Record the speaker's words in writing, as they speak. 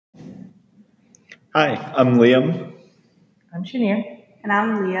Hi, I'm Liam. I'm Shania. And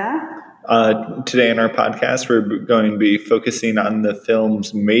I'm Leah. Today in our podcast, we're going to be focusing on the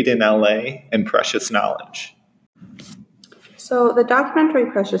films Made in LA and Precious Knowledge. So the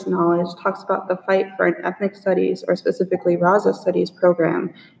documentary Precious Knowledge talks about the fight for an ethnic studies, or specifically Raza studies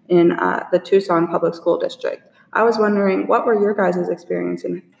program in the Tucson Public School District. I was wondering, what were your guys'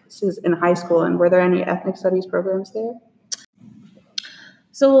 experiences in high school, and were there any ethnic studies programs there?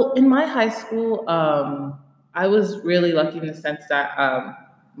 So in my high school, I was really lucky in the sense that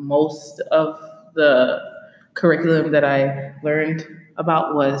most of the curriculum that I learned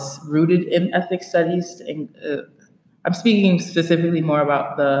about was rooted in ethnic studies. And, I'm speaking specifically more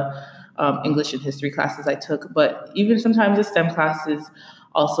about the English and history classes I took, but even sometimes the STEM classes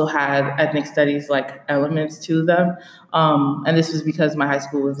also had ethnic studies like elements to them. And this was because my high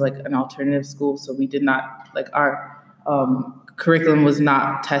school was like an alternative school, so we did not like our curriculum was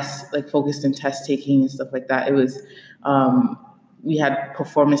not focused in test taking and stuff like that. It was we had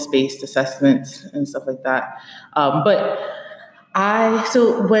performance based assessments and stuff like that. But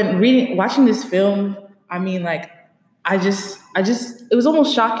when watching this film, I mean, like, it was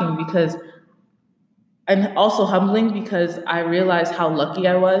almost shocking and also humbling because I realized how lucky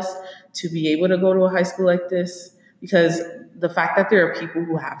I was to be able to go to a high school like this, because the fact that there are people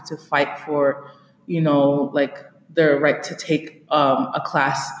who have to fight for, like their right to take a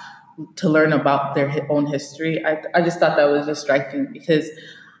class to learn about their own history. I just thought that was just striking because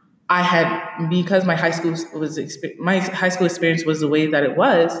my high school experience was the way that it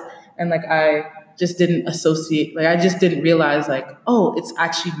was, and like I just didn't associate, like I just didn't realize, like, oh, it's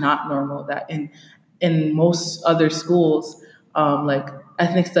actually not normal that in most other schools, like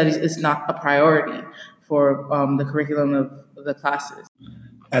ethnic studies is not a priority for the curriculum of the classes.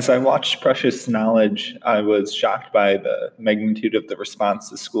 As I watched Precious Knowledge, I was shocked by the magnitude of the response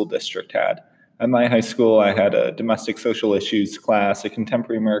the school district had. At my high school, I had a domestic social issues class, a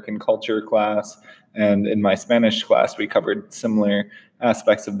contemporary American culture class, and in my Spanish class, we covered similar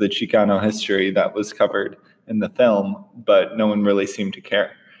aspects of the Chicano history that was covered in the film, but no one really seemed to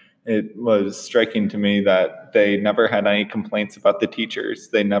care. It was striking to me that they never had any complaints about the teachers.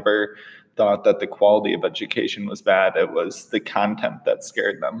 They never thought that the quality of education was bad. It was the content that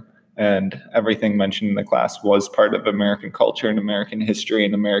scared them. And everything mentioned in the class was part of American culture and American history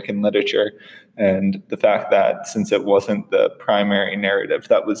and American literature. And the fact that since it wasn't the primary narrative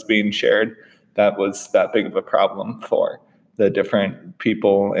that was being shared, that was that big of a problem for the different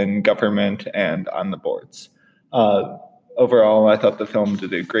people in government and on the boards. Overall, I thought the film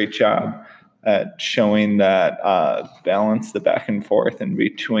did a great job at showing that balance, the back and forth in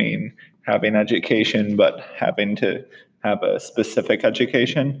between having education but having to have a specific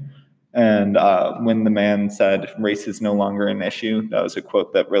education. And when the man said race is no longer an issue, that was a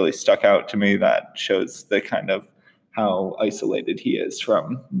quote that really stuck out to me that shows the kind of how isolated he is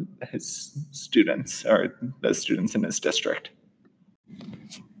from his students or the students in his district.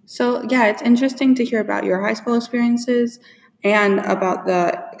 So yeah, it's interesting to hear about your high school experiences and about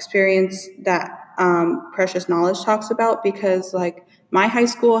the experience that Precious Knowledge talks about, because like my high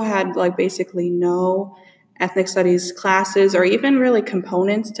school had like basically no ethnic studies classes or even really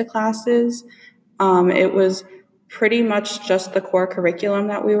components to classes. It was pretty much just the core curriculum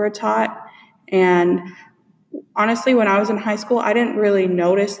that we were taught. And honestly, when I was in high school, I didn't really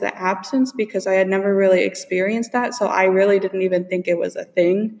notice the absence because I had never really experienced that. So I really didn't even think it was a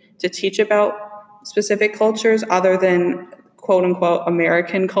thing to teach about specific cultures other than quote unquote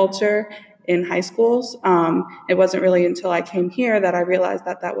American culture in high schools. It wasn't really until I came here that I realized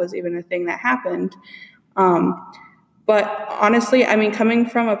that that was even a thing that happened. But honestly, I mean, coming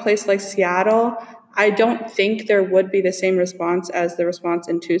from a place like Seattle, I don't think there would be the same response as the response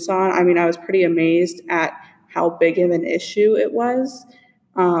in Tucson. I mean, I was pretty amazed at how big of an issue it was.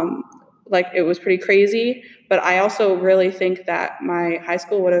 Like, it was pretty crazy. But I also really think that my high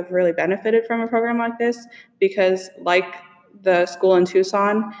school would have really benefited from a program like this because, like the school in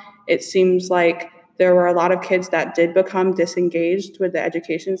Tucson, it seems like there were a lot of kids that did become disengaged with the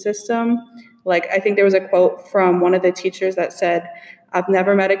education system. Like, I think there was a quote from one of the teachers that said, "I've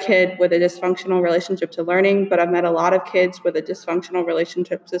never met a kid with a dysfunctional relationship to learning, but I've met a lot of kids with a dysfunctional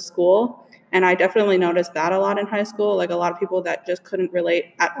relationship to school." And I definitely noticed that a lot in high school, like a lot of people that just couldn't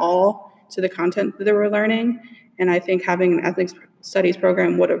relate at all to the content that they were learning. And I think having an ethnic studies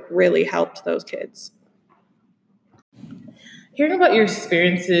program would have really helped those kids. Hearing about your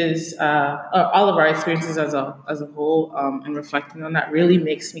experiences, or all of our experiences as a whole, and reflecting on that really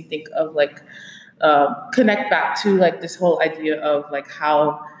makes me think of like connect back to like this whole idea of like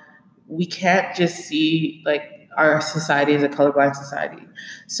how we can't just see like our society is a colorblind society.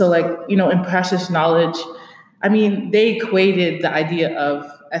 So like, impressionist knowledge, I mean, they equated the idea of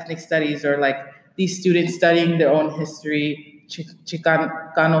ethnic studies or like these students studying their own history,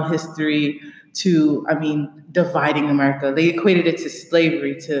 Chicano history, to, I mean, dividing America. They equated it to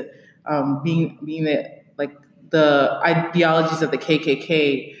slavery, to being like the ideologies of the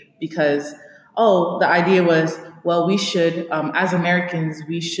KKK, because, the idea was, well, we should, as Americans,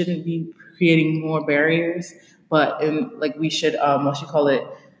 we shouldn't be creating more barriers, but we should,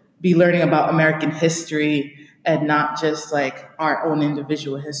 be learning about American history and not just like our own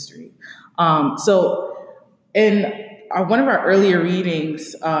individual history. So in one of our earlier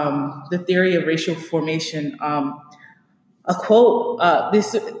readings, the theory of racial formation, a quote,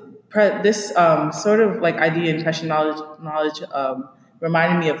 this sort of like idea, impression knowledge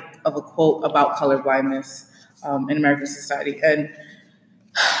reminded me of a quote about colorblindness in American society. And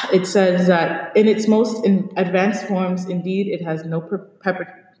it says that in its most advanced forms, indeed, it has no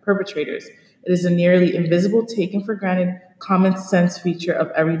perpetrators. It is a nearly invisible, taken for granted, common sense feature of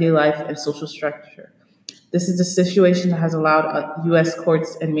everyday life and social structure. This is the situation that has allowed U.S.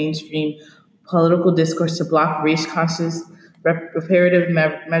 courts and mainstream political discourse to block race-conscious reparative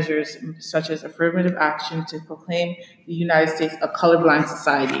measures such as affirmative action to proclaim the United States a colorblind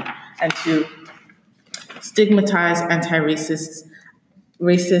society and to stigmatize anti-racist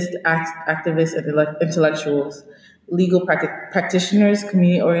activists and intellectuals, legal practitioners,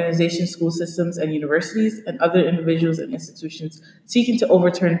 community organizations, school systems, and universities, and other individuals and institutions seeking to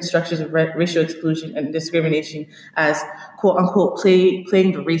overturn structures of racial exclusion and discrimination as, quote unquote,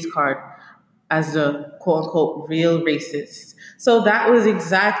 playing the race card as the, quote unquote, real racists. So that was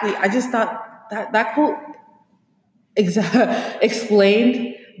exactly, I just thought that quote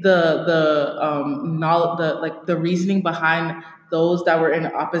explained the reasoning behind those that were in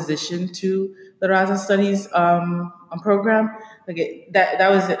opposition to the Raza Studies program. That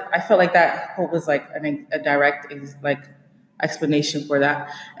was it. I felt like that quote was like a direct explanation for that,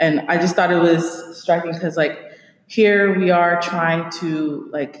 and I just thought it was striking because here we are trying to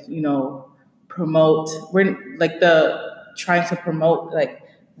promote. Trying to promote the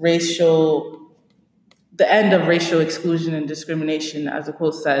end of racial exclusion and discrimination, as the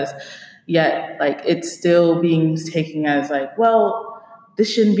quote says, yet it's still being taken as this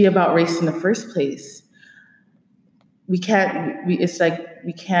shouldn't be about race in the first place. We can't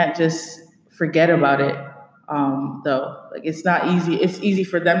just forget about it, though. It's not easy. It's easy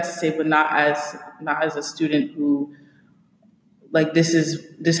for them to say, but not as a student who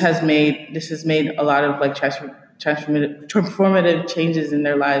this has made a lot of transformative changes in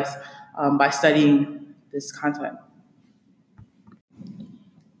their lives by studying this content.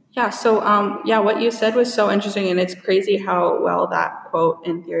 Yeah, so what you said was so interesting, and it's crazy how well that quote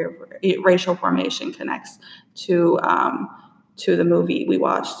in Theory of Racial Formation connects to the movie we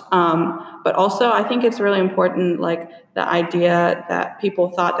watched. But also, I think it's really important, the idea that people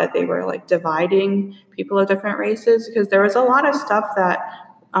thought that they were dividing people of different races, because there was a lot of stuff that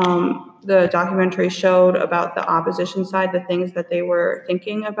the documentary showed about the opposition side, the things that they were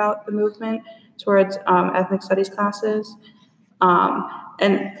thinking about the movement towards ethnic studies classes.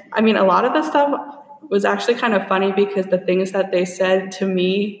 And I mean, a lot of the stuff was actually kind of funny because the things that they said to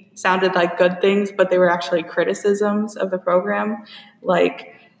me sounded like good things, but they were actually criticisms of the program.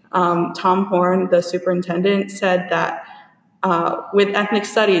 Tom Horn, the superintendent, said that with ethnic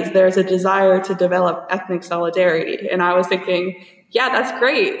studies, there's a desire to develop ethnic solidarity. And I was thinking, yeah, that's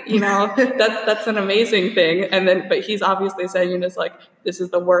great. That's an amazing thing. But he's obviously saying this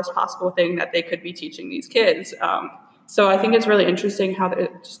is the worst possible thing that they could be teaching these kids. So I think it's really interesting how there's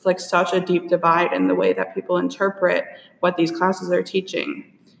just such a deep divide in the way that people interpret what these classes are teaching.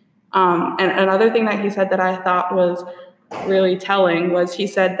 And another thing that he said that I thought was really telling was he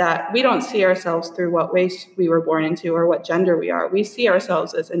said that we don't see ourselves through what race we were born into or what gender we are. We see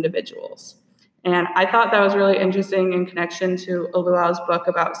ourselves as individuals. And I thought that was really interesting in connection to Oluwa's book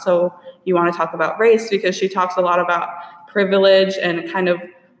about So You Want to Talk About Race, because she talks a lot about privilege and kind of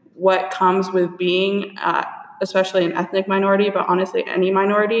what comes with being especially an ethnic minority, but honestly any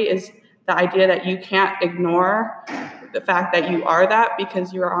minority, is the idea that you can't ignore the fact that you are that,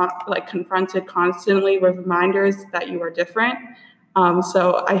 because you are confronted constantly with reminders that you are different.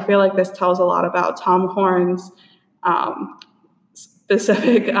 So I feel like this tells a lot about Tom Horn's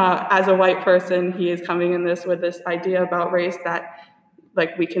specific, as a white person, he is coming in with this idea about race that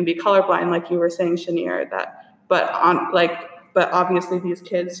we can be colorblind, like you were saying, Shanier, but obviously these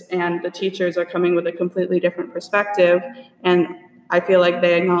kids and the teachers are coming with a completely different perspective. And I feel like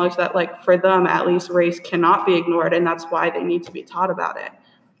they acknowledge that for them, at least, race cannot be ignored, and that's why they need to be taught about it.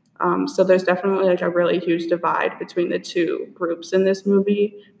 So there's definitely like a really huge divide between the two groups in this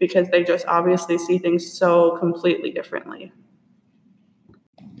movie because they just obviously see things so completely differently.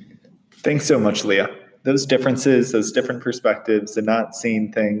 Thanks so much, Leah. Those differences, those different perspectives, and not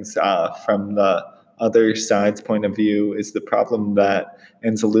seeing things from the other side's point of view is the problem that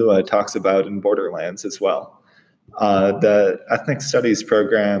Anzalua talks about in Borderlands as well. The ethnic studies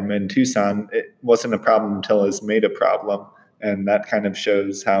program in Tucson, it wasn't a problem until it was made a problem. And that kind of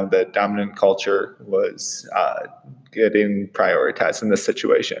shows how the dominant culture was getting prioritized in this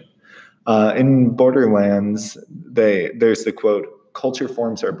situation. In Borderlands, there's the quote, "Culture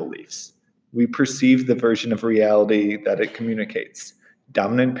forms our beliefs. We perceive the version of reality that it communicates.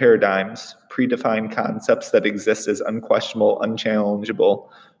 Dominant paradigms, predefined concepts that exist as unquestionable, unchallengeable,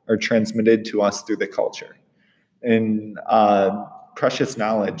 are transmitted to us through the culture." In precious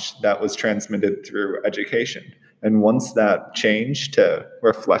knowledge that was transmitted through education. And once that changed to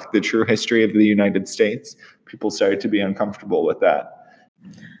reflect the true history of the United States, people started to be uncomfortable with that.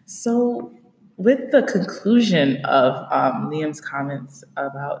 So, with the conclusion of Liam's comments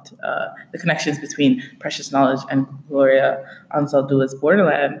about the connections between precious knowledge and Gloria Anzaldua's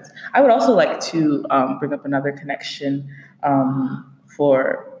Borderlands, I would also like to bring up another connection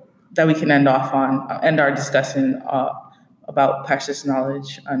for that we can end our discussion about precious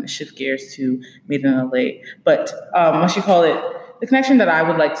knowledge and shift gears to Made in LA. But the connection that I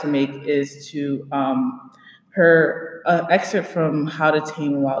would like to make is to her excerpt from How to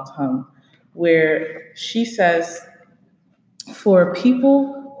Tame a Wild Tongue, where she says, "For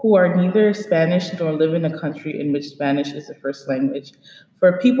people who are neither Spanish nor live in a country in which Spanish is the first language,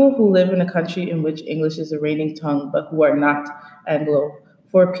 for people who live in a country in which English is the reigning tongue but who are not Anglo,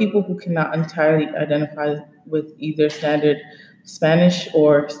 for people who cannot entirely identify with either standard Spanish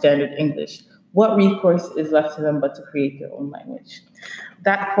or standard English, what recourse is left to them but to create their own language?"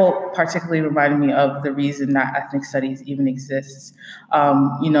 That quote particularly reminded me of the reason that ethnic studies even exists.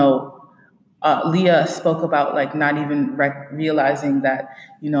 Leah spoke about like not even realizing that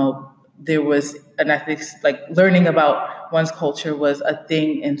there was an ethics, like learning about one's culture was a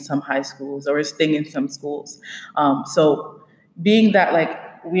thing in some high schools or a thing in some schools. So being that like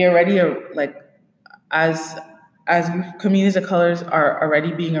we already are like as communities of colors are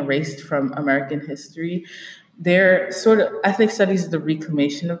already being erased from American history, they're sort of ethnic studies is the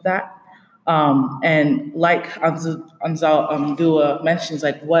reclamation of that. And like Dua mentions,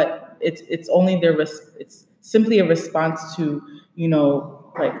 like what it's only it's simply a response to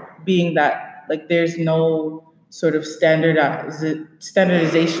like being that like there's no sort of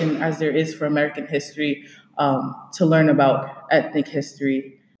standardization as there is for American history to learn about ethnic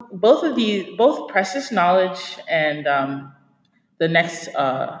history. Both precious knowledge and the next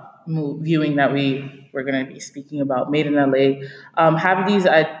viewing that we're going to be speaking about, Made in LA, have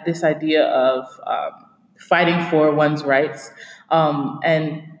this idea of fighting for one's rights.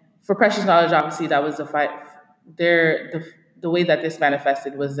 And for precious knowledge, obviously, that was the fight. The way that this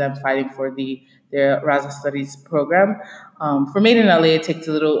manifested was them fighting for their Raza Studies program. For Made in LA, it takes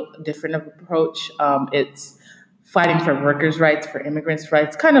a little different of approach. It's fighting for workers' rights, for immigrants'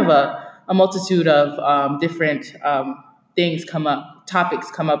 rights, kind of a multitude of different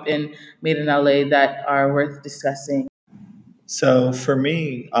topics come up in Made in LA that are worth discussing. So for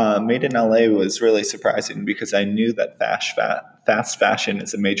me, Made in LA was really surprising because I knew that fast fashion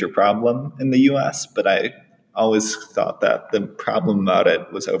is a major problem in the US, but I always thought that the problem about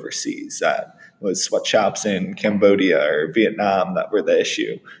it was overseas, that it was sweatshops in Cambodia or Vietnam that were the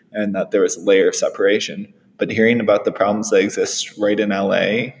issue, and that there was a layer of separation. But hearing about the problems that exist right in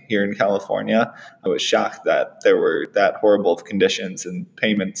LA, here in California, I was shocked that there were that horrible conditions and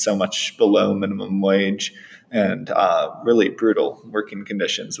payment so much below minimum wage and really brutal working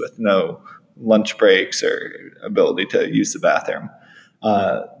conditions with no lunch breaks or ability to use the bathroom.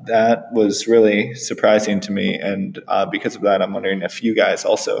 That was really surprising to me. And because of that, I'm wondering if you guys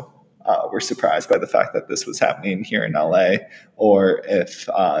also were surprised by the fact that this was happening here in LA, or if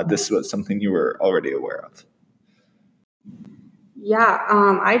this was something you were already aware of. Yeah,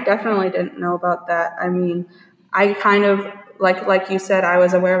 I definitely didn't know about that. I mean, I kind of like you said, I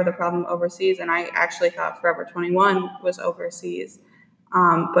was aware of the problem overseas, and I actually thought Forever 21 was overseas.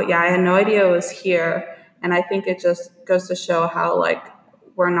 But yeah, I had no idea it was here, and I think it just goes to show how like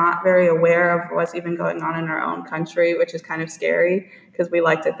we're not very aware of what's even going on in our own country, which is kind of scary because we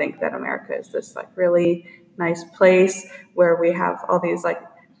like to think that America is this like really nice place where we have all these like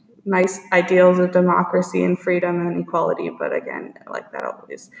nice ideals of democracy and freedom and equality. But again, like that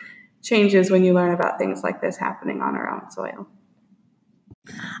always changes when you learn about things like this happening on our own soil.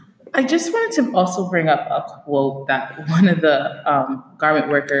 I just wanted to also bring up a quote that one of the garment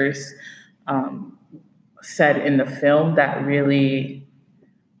workers um, said in the film that really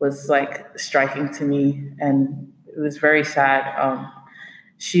was like striking to me, and it was very sad.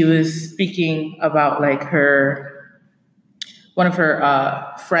 She was speaking about like her one of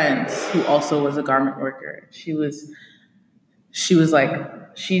her friends who also was a garment worker. She was like,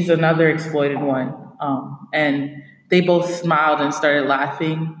 she's another exploited one. And they both smiled and started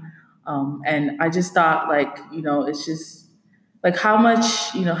laughing. And I just thought, like, it's just like how much,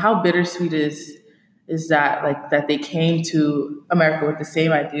 how bittersweet is that, like, that they came to America with the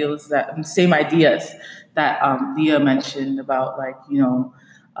same ideas that Dia mentioned about, like,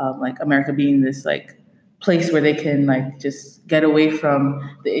 like America being this like place where they can like just get away from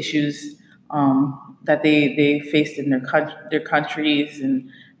the issues that they faced in their countries, and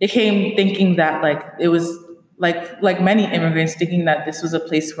they came thinking that like it was like many immigrants thinking that this was a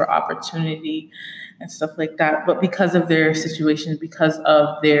place for opportunity and stuff like that. But because of their situation, because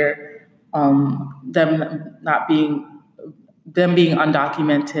of their them not being them being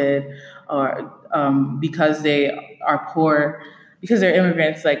undocumented, or because they are poor, because they're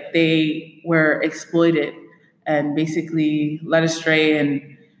immigrants, like they were exploited and basically led astray,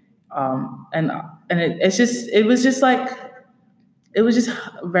 and it was just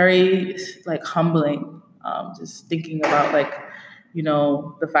very like humbling, just thinking about like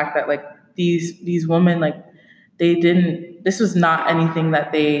the fact that like these women, like they didn't this was not anything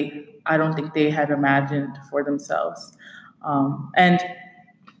that I don't think they had imagined for themselves. And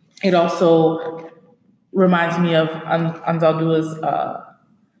it also reminds me of Anzaldua's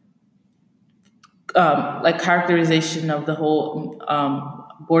like characterization of the whole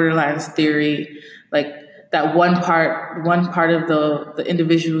Borderlands theory, like that one part of the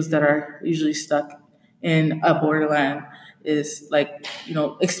individuals that are usually stuck in a borderland is like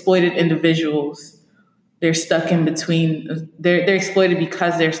exploited individuals. They're stuck in between. They're exploited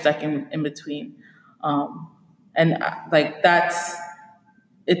because they're stuck in between, and like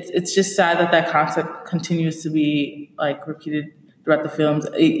it's just sad that that concept continues to be like repeated throughout the films,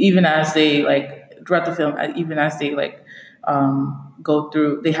 even as they like throughout the film, even as they like go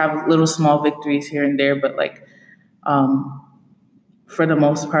through. They have little small victories here and there, but like um, for the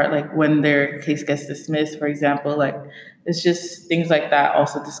most part, like when their case gets dismissed, for example, like it's just things like that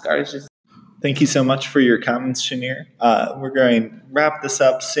also discourages. Thank you so much for your comments, Shanir. We're going to wrap this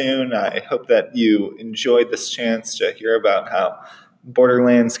up soon. I hope that you enjoyed this chance to hear about how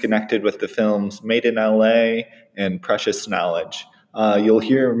Borderlands connected with the films Made in LA and Precious Knowledge. You'll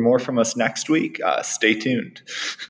hear more from us next week. Stay tuned.